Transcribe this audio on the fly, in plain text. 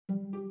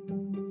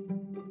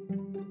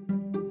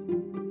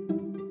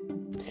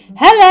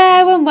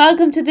Hello and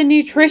welcome to the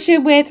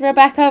Nutrition with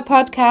Rebecca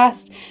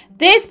podcast.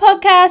 This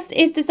podcast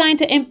is designed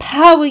to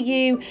empower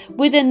you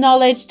with the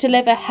knowledge to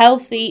live a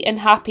healthy and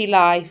happy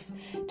life,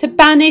 to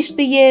banish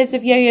the years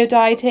of yo-yo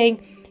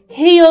dieting,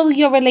 heal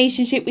your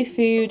relationship with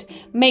food,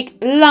 make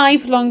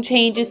lifelong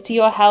changes to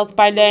your health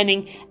by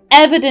learning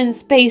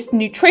evidence-based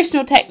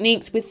nutritional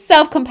techniques with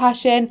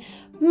self-compassion,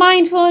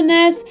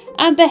 mindfulness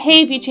and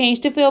behaviour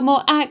change to feel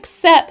more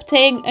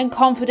accepting and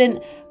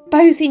confident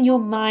both in your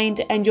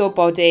mind and your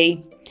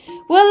body.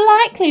 We'll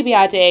likely be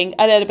adding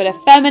a little bit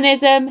of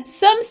feminism,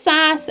 some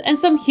sass and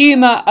some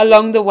humour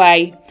along the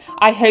way.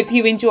 I hope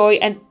you enjoy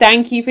and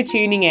thank you for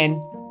tuning in.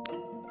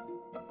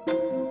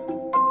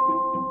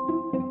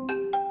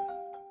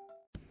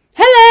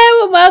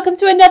 Hello and welcome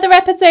to another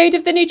episode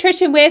of the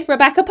Nutrition with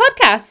Rebecca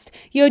podcast.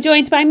 You're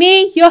joined by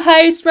me, your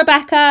host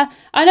Rebecca,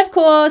 and of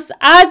course,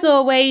 as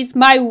always,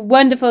 my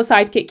wonderful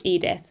sidekick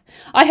Edith.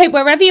 I hope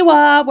wherever you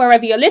are,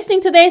 wherever you're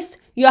listening to this,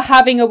 you're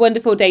having a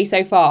wonderful day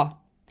so far.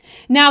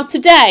 Now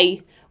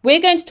today, we're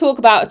going to talk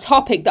about a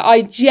topic that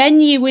I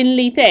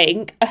genuinely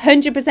think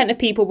 100% of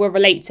people will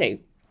relate to.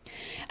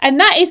 And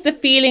that is the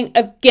feeling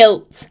of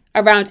guilt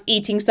around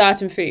eating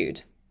certain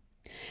food.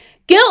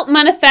 Guilt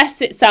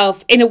manifests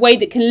itself in a way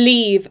that can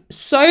leave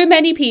so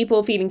many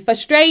people feeling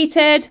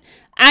frustrated,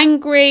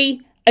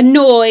 angry,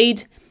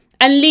 annoyed,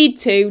 and lead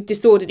to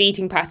disordered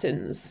eating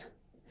patterns.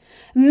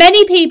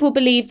 Many people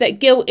believe that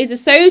guilt is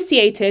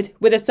associated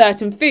with a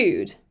certain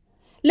food.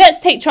 Let's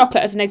take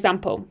chocolate as an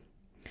example.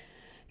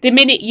 The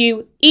minute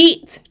you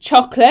eat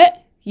chocolate,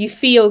 you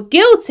feel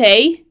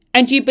guilty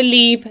and you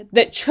believe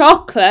that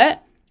chocolate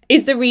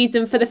is the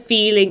reason for the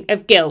feeling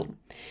of guilt.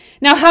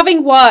 Now,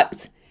 having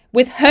worked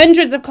with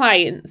hundreds of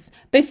clients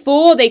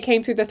before they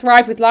came through the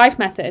Thrive with Life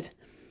method,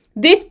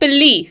 this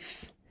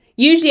belief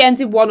usually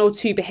ends in one or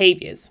two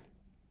behaviours.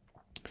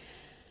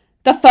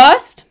 The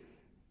first,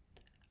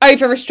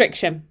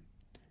 over-restriction.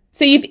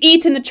 So you've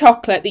eaten the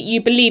chocolate that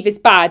you believe is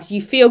bad,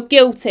 you feel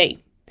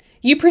guilty.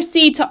 You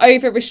proceed to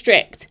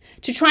over-restrict,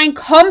 to try and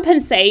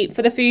compensate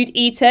for the food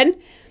eaten,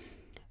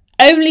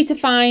 only to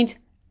find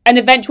an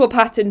eventual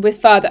pattern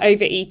with further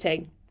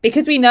overeating.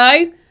 Because we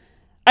know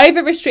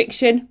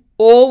over-restriction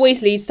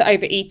always leads to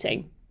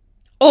overeating.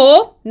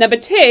 Or, number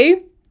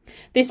two,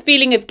 this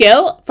feeling of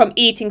guilt from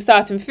eating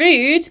certain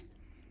food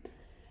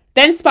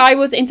then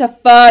spirals into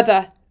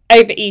further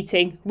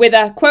overeating with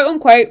a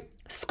quote-unquote,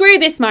 screw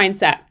this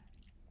mindset.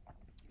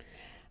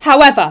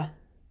 However,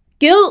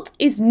 guilt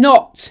is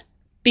not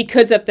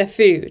because of the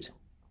food.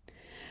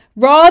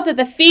 Rather,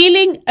 the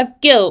feeling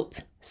of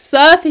guilt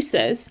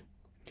surfaces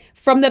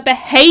from the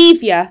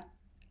behaviour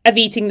of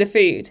eating the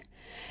food.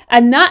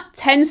 And that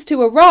tends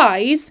to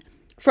arise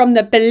from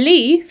the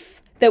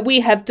belief that we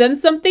have done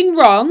something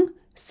wrong,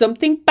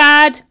 something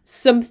bad,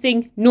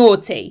 something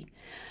naughty.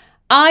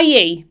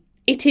 I.e.,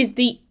 it is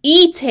the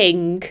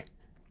eating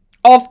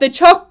of the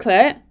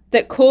chocolate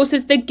that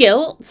causes the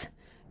guilt,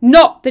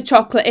 not the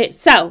chocolate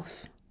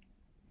itself.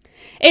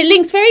 It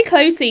links very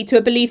closely to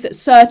a belief that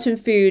certain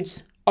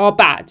foods are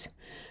bad,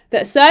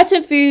 that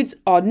certain foods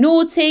are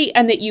naughty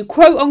and that you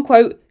quote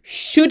unquote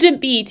shouldn't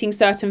be eating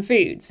certain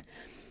foods.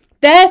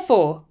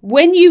 Therefore,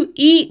 when you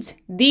eat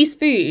these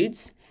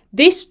foods,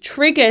 this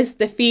triggers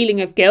the feeling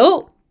of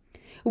guilt,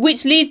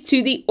 which leads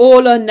to the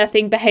all or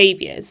nothing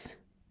behaviours.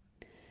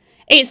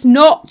 It's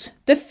not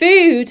the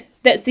food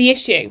that's the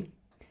issue.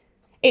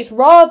 It's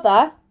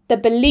rather the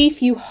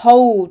belief you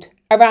hold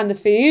around the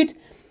food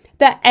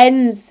that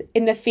ends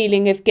in the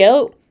feeling of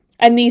guilt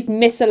and these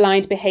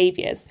misaligned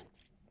behaviours.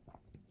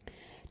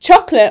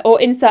 Chocolate, or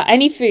insert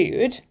any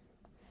food,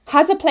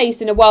 has a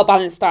place in a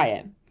well-balanced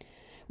diet,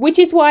 which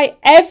is why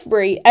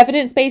every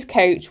evidence-based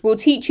coach will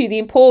teach you the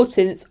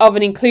importance of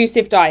an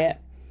inclusive diet.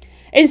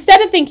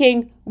 Instead of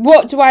thinking,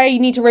 what do I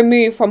need to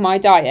remove from my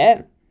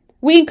diet?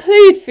 We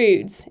include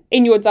foods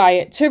in your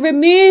diet to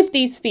remove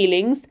these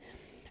feelings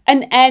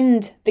and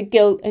end the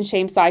guilt and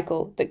shame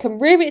cycle that can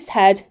rear its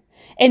head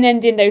and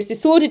end in those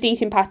disordered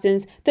eating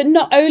patterns that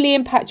not only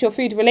impact your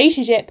food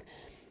relationship,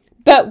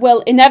 but will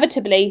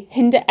inevitably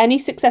hinder any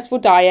successful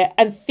diet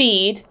and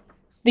feed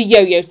the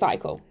yo-yo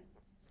cycle.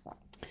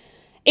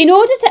 In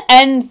order to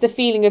end the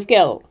feeling of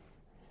guilt,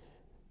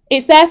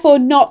 it's therefore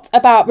not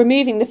about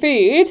removing the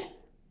food,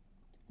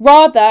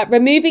 rather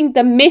removing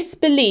the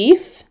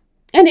misbelief,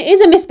 and it is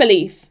a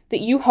misbelief,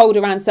 that you hold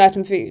around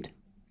certain food.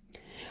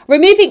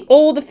 Removing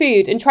all the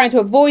food and trying to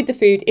avoid the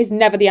food is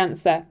never the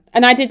answer.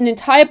 And I did an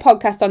entire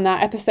podcast on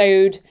that,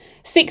 episode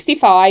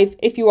 65,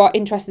 if you are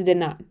interested in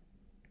that.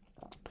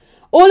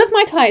 All of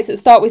my clients that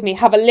start with me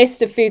have a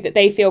list of food that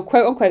they feel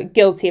quote unquote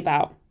guilty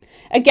about.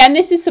 Again,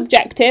 this is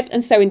subjective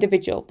and so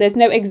individual. There's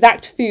no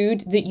exact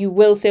food that you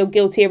will feel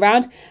guilty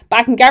around, but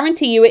I can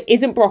guarantee you it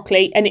isn't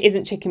broccoli and it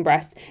isn't chicken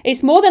breast.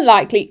 It's more than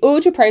likely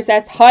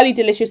ultra-processed, highly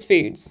delicious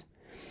foods.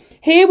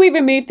 Here we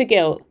remove the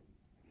guilt.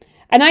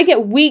 And I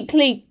get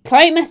weekly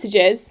client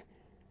messages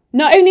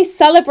not only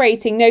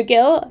celebrating no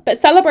guilt, but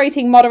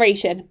celebrating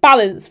moderation,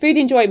 balance, food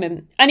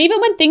enjoyment. And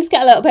even when things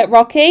get a little bit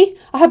rocky,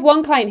 I have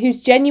one client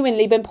who's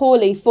genuinely been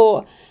poorly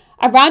for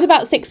around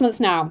about 6 months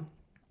now.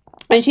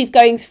 And she's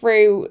going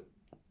through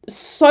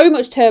so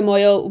much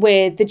turmoil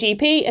with the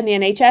GP and the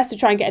NHS to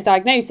try and get a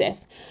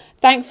diagnosis.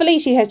 Thankfully,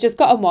 she has just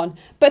gotten one.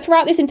 But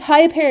throughout this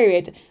entire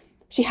period,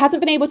 she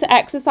hasn't been able to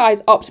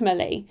exercise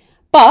optimally.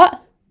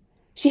 But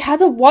she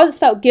hasn't once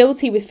felt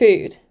guilty with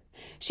food.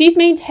 She's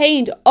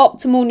maintained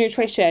optimal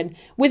nutrition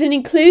with an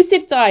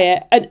inclusive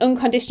diet and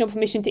unconditional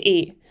permission to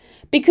eat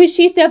because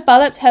she's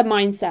developed her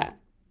mindset,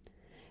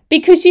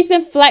 because she's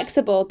been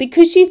flexible,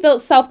 because she's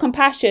built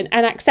self-compassion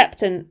and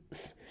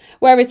acceptance.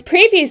 Whereas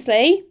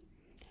previously,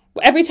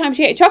 every time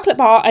she ate a chocolate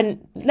bar,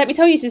 and let me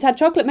tell you, she's had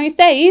chocolate most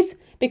days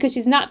because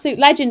she's an absolute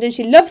legend and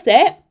she loves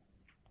it,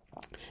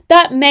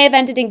 that may have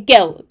ended in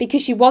guilt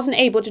because she wasn't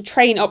able to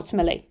train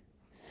optimally.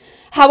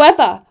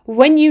 However,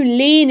 when you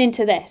lean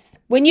into this,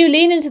 when you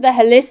lean into the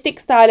holistic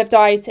style of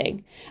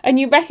dieting and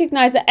you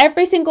recognize that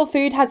every single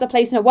food has a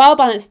place in a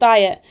well-balanced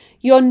diet,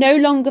 you're no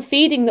longer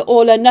feeding the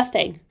all or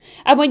nothing.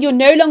 And when you're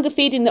no longer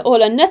feeding the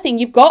all or nothing,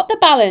 you've got the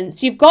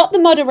balance, you've got the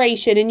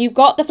moderation, and you've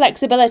got the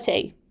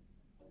flexibility.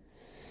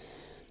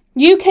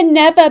 You can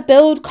never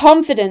build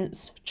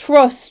confidence,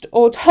 trust,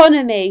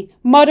 autonomy,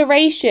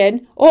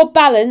 moderation, or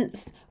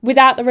balance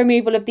without the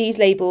removal of these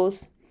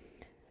labels.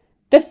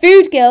 The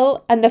food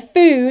guilt and the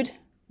food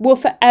will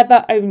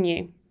forever own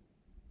you.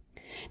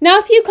 Now,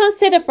 if you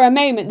consider for a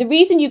moment the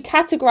reason you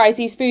categorize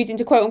these foods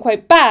into quote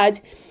unquote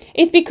bad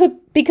is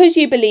because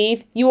you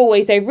believe you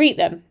always overeat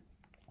them.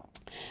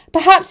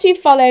 Perhaps you've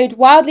followed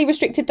wildly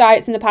restrictive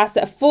diets in the past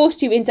that have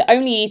forced you into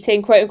only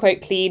eating quote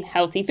unquote clean,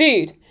 healthy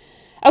food.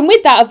 And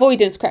with that,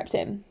 avoidance crept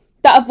in.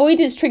 That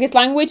avoidance triggers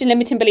language and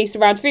limiting beliefs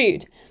around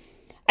food.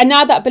 And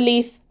now that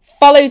belief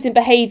follows in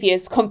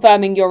behaviours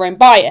confirming your own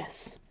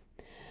bias.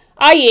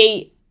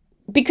 I.e.,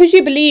 because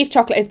you believe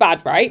chocolate is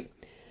bad, right?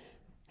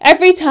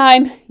 Every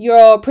time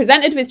you're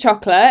presented with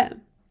chocolate,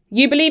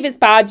 you believe it's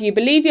bad, you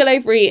believe you'll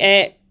overeat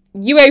it,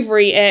 you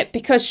overeat it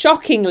because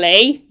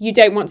shockingly, you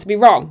don't want to be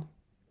wrong.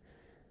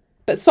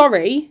 But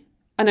sorry,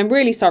 and I'm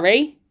really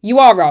sorry, you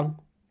are wrong.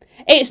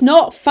 It's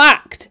not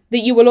fact that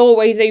you will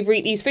always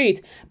overeat these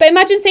foods. But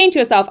imagine saying to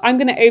yourself, I'm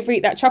going to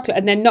overeat that chocolate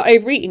and then not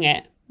overeating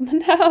it.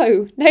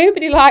 No,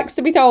 nobody likes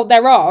to be told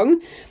they're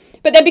wrong.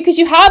 But then because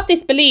you have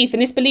this belief,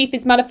 and this belief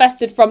is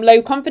manifested from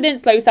low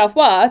confidence, low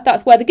self-worth,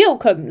 that's where the guilt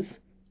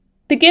comes.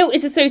 The guilt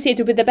is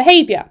associated with the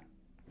behaviour.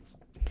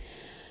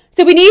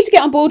 So we need to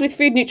get on board with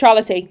food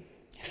neutrality.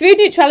 Food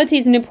neutrality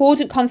is an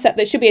important concept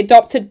that should be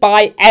adopted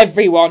by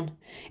everyone.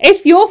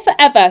 If you're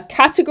forever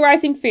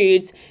categorising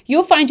foods,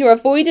 you'll find your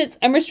avoidance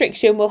and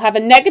restriction will have a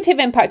negative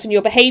impact on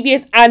your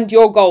behaviours and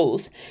your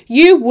goals.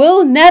 You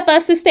will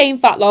never sustain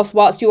fat loss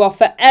whilst you are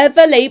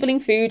forever labelling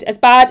food as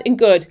bad and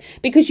good,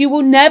 because you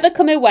will never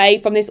come away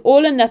from this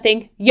all or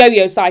nothing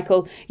yo-yo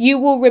cycle. You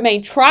will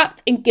remain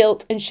trapped in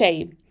guilt and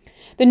shame.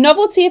 The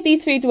novelty of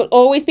these foods will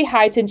always be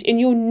heightened and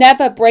you'll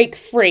never break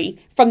free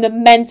from the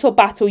mental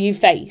battle you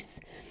face.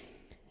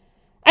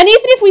 And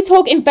even if we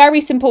talk in very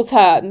simple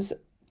terms,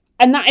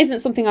 and that isn't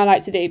something I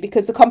like to do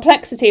because the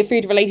complexity of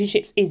food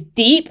relationships is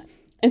deep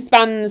and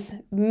spans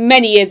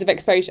many years of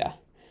exposure.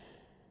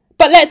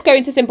 But let's go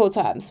into simple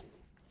terms.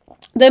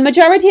 The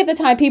majority of the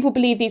time, people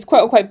believe these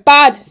quote unquote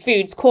bad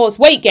foods cause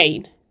weight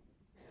gain.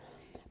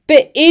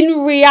 But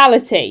in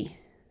reality,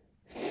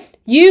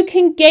 you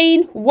can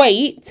gain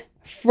weight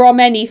from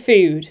any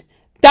food.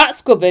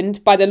 That's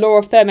governed by the law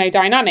of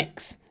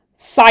thermodynamics,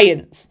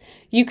 science.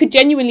 You could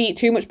genuinely eat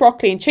too much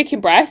broccoli and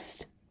chicken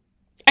breast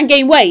and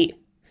gain weight.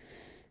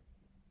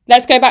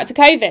 Let's go back to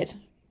COVID.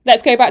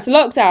 Let's go back to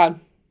lockdown.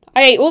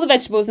 I ate all the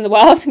vegetables in the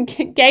world and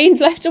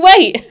gained loads of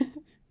weight.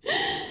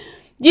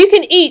 You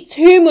can eat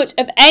too much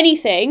of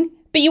anything,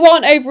 but you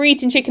aren't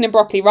overeating chicken and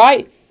broccoli,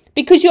 right?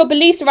 Because your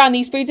beliefs around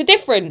these foods are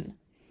different.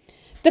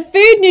 The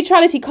food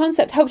neutrality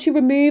concept helps you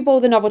remove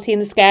all the novelty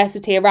and the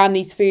scarcity around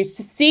these foods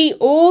to see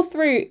all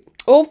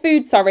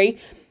foods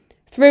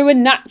through a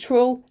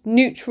natural,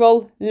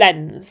 neutral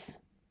lens.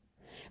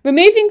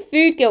 Removing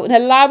food guilt and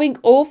allowing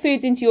all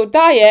foods into your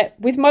diet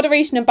with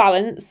moderation and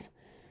balance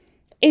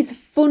is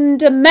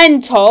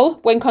fundamental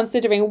when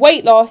considering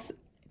weight loss,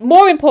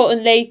 more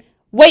importantly,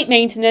 weight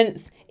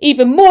maintenance,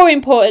 even more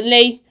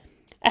importantly,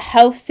 a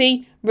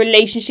healthy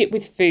relationship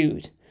with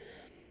food,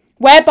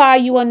 whereby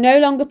you are no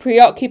longer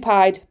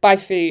preoccupied by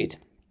food,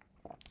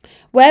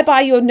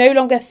 whereby you're no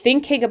longer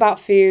thinking about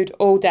food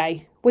all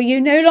day, where you're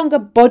no longer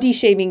body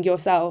shaming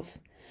yourself,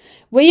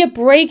 where you're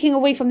breaking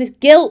away from this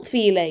guilt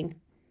feeling.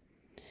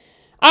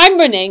 I'm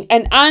running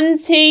an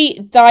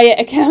anti-diet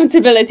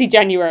accountability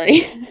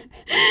January.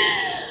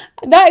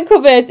 That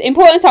covers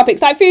important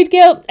topics like food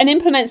guilt and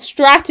implements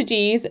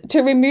strategies to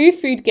remove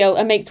food guilt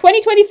and make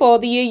 2024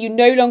 the year you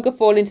no longer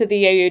fall into the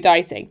yo-yo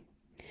dieting.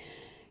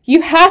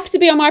 You have to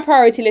be on my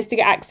priority list to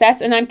get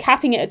access, and I'm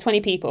capping it at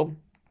 20 people.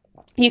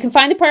 You can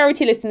find the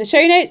priority list in the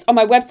show notes, on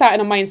my website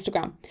and on my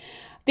Instagram.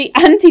 The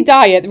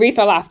anti-diet, the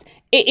reason I laughed,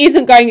 it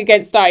isn't going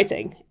against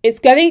dieting. It's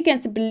going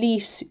against the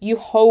beliefs you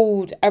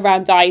hold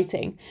around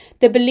dieting.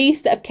 The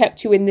beliefs that have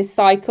kept you in this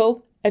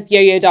cycle of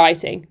yo-yo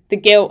dieting, the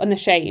guilt and the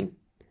shame.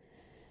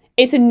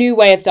 It's a new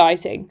way of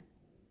dieting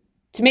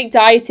to make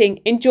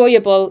dieting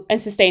enjoyable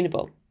and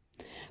sustainable.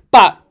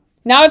 But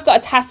now I've got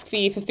a task for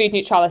you for food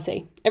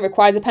neutrality. It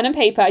requires a pen and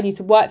paper and you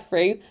to work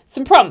through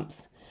some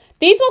prompts.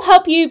 These will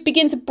help you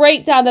begin to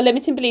break down the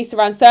limiting beliefs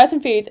around certain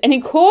foods and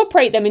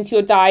incorporate them into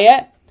your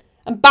diet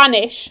and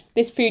banish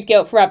this food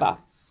guilt forever.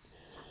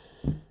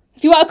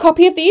 If you want a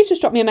copy of these,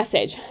 just drop me a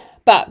message.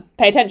 But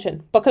pay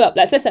attention, buckle up,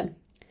 let's listen.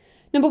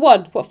 Number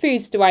 1, what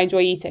foods do I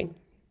enjoy eating?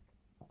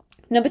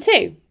 Number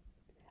 2,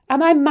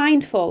 am I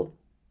mindful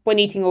when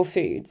eating all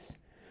foods?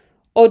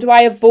 Or do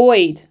I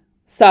avoid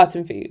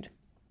certain food?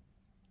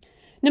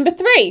 Number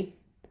 3,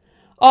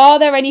 are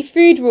there any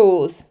food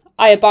rules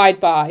I abide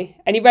by?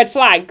 Any red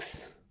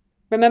flags?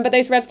 Remember,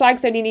 those red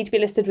flags only need to be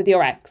listed with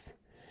your X.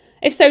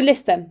 If so,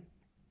 list them.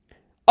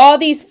 Are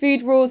these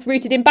food rules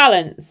rooted in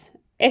balance?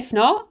 If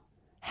not,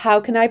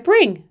 how can I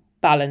bring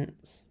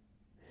balance?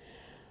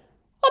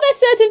 Are there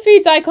certain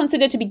foods I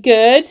consider to be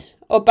good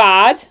or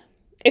bad?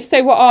 If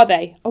so, what are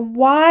they? And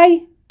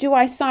why do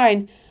I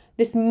assign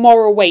this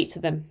moral weight to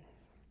them?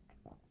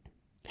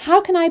 How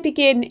can I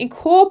begin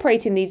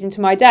incorporating these into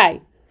my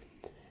day?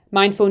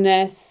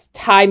 Mindfulness,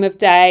 time of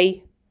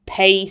day,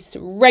 pace,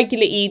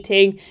 regular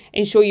eating,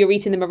 ensure you're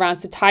eating them around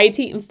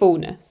satiety and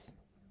fullness.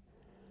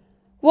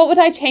 What would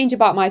I change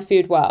about my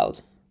food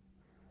world?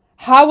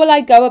 How will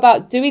I go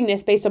about doing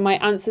this based on my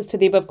answers to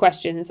the above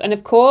questions? And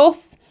of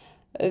course,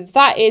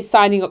 that is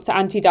signing up to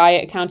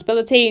Anti-Diet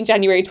Accountability in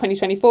January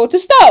 2024 to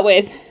start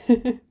with,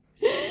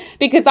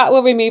 because that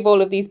will remove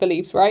all of these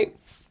beliefs, right?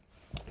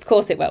 Of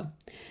course it will.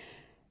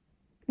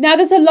 Now,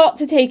 there's a lot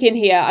to take in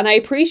here, and I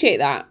appreciate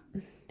that.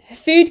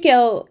 Food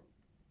guilt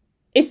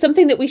is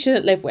something that we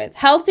shouldn't live with.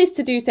 Health is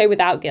to do so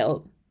without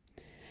guilt.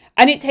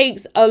 And it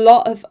takes a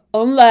lot of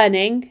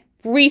unlearning,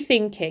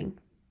 rethinking,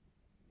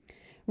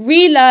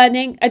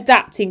 relearning,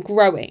 adapting,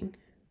 growing,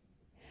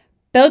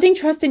 building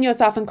trust in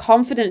yourself and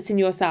confidence in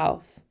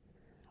yourself,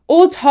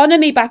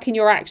 autonomy back in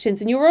your actions.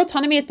 And your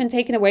autonomy has been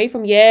taken away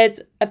from years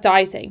of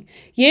dieting,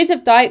 years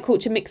of diet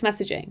culture mixed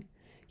messaging.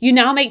 You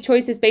now make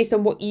choices based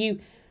on what you,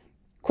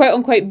 quote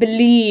unquote,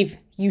 believe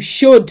you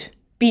should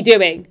be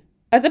doing,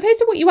 as opposed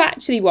to what you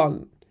actually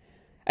want,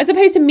 as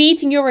opposed to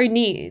meeting your own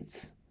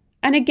needs.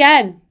 And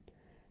again,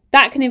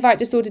 that can invite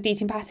disordered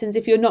eating patterns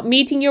if you're not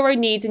meeting your own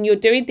needs and you're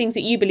doing things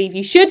that you believe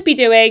you should be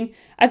doing,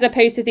 as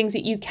opposed to things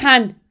that you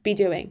can be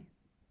doing.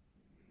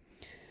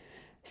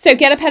 So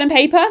get a pen and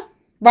paper,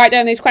 write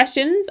down those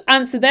questions,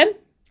 answer them,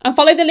 and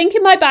follow the link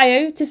in my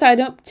bio to sign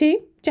up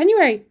to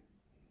January.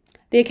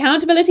 The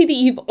accountability that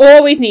you've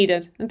always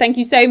needed. And thank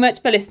you so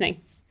much for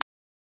listening.